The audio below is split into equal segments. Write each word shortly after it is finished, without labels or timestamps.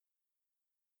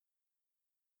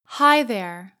Hi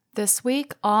there! This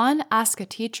week on Ask a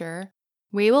Teacher,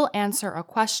 we will answer a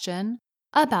question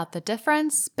about the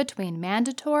difference between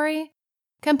mandatory,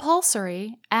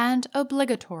 compulsory, and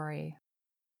obligatory.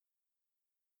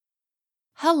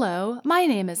 Hello, my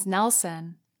name is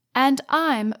Nelson, and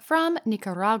I'm from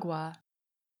Nicaragua.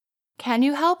 Can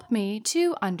you help me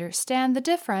to understand the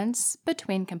difference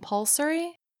between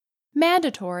compulsory,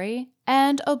 mandatory,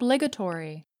 and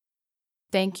obligatory?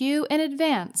 Thank you in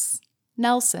advance,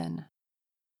 Nelson.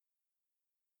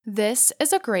 This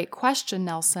is a great question,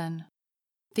 Nelson.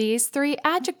 These three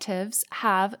adjectives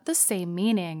have the same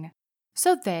meaning,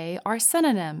 so they are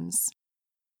synonyms.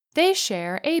 They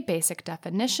share a basic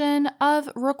definition of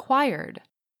required.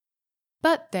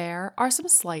 But there are some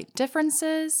slight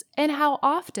differences in how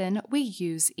often we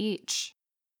use each.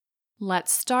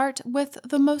 Let's start with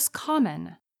the most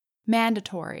common,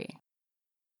 mandatory.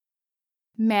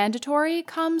 Mandatory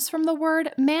comes from the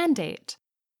word mandate,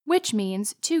 which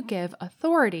means to give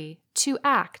authority to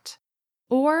act,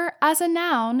 or as a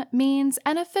noun means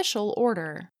an official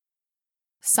order.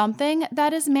 Something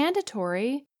that is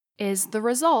mandatory is the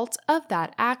result of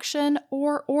that action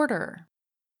or order.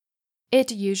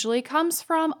 It usually comes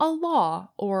from a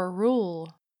law or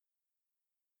rule.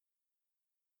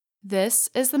 This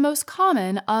is the most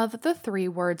common of the three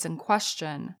words in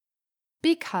question,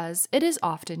 because it is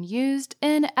often used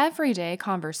in everyday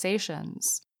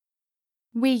conversations.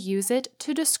 We use it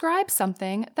to describe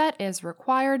something that is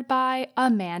required by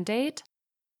a mandate,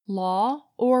 law,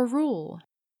 or rule.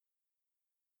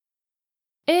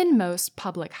 In most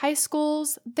public high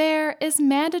schools, there is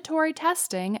mandatory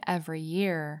testing every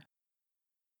year.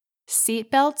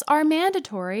 Seatbelts are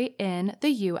mandatory in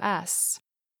the U.S.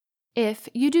 If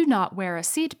you do not wear a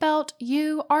seatbelt,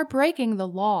 you are breaking the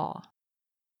law.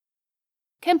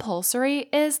 Compulsory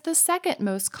is the second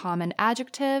most common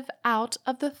adjective out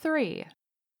of the three,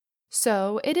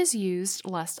 so it is used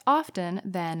less often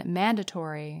than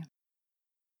mandatory.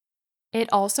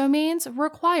 It also means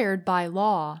required by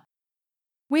law.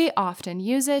 We often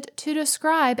use it to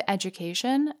describe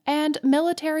education and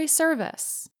military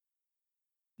service.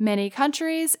 Many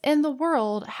countries in the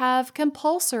world have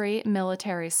compulsory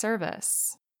military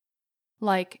service,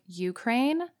 like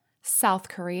Ukraine, South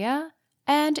Korea,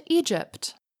 and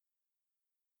Egypt.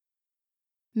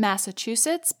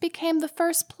 Massachusetts became the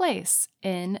first place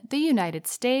in the United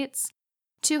States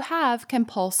to have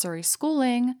compulsory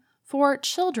schooling for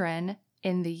children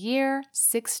in the year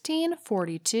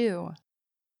 1642.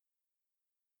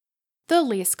 The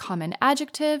least common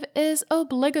adjective is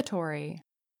obligatory,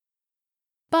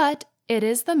 but it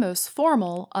is the most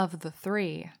formal of the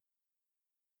three.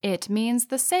 It means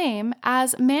the same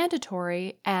as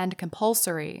mandatory and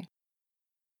compulsory,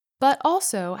 but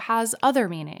also has other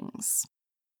meanings.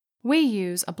 We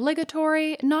use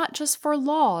obligatory not just for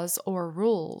laws or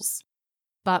rules,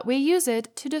 but we use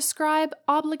it to describe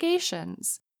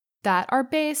obligations that are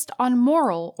based on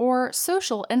moral or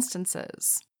social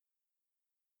instances.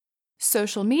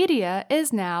 Social media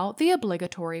is now the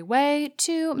obligatory way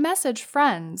to message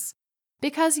friends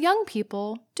because young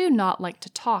people do not like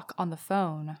to talk on the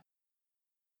phone.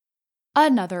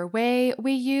 Another way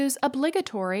we use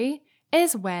obligatory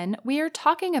is when we are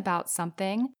talking about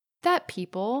something that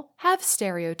people have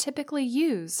stereotypically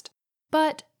used,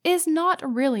 but is not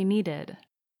really needed.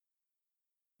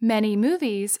 Many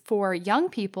movies for young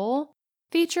people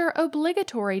feature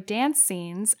obligatory dance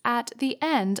scenes at the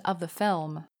end of the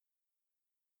film.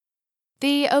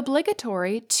 The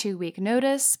obligatory 2-week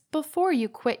notice before you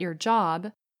quit your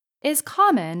job is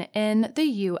common in the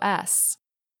U.S.,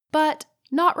 but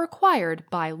not required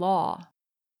by law.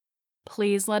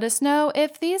 Please let us know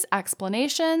if these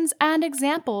explanations and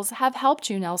examples have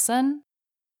helped you, Nelson.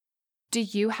 Do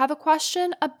you have a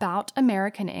question about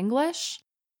American English?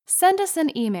 Send us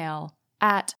an email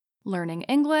at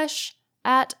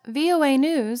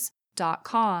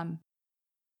learningenglish@voanews.com.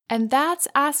 And that's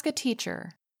Ask a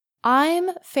Teacher. I'm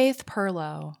Faith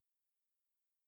Perlow.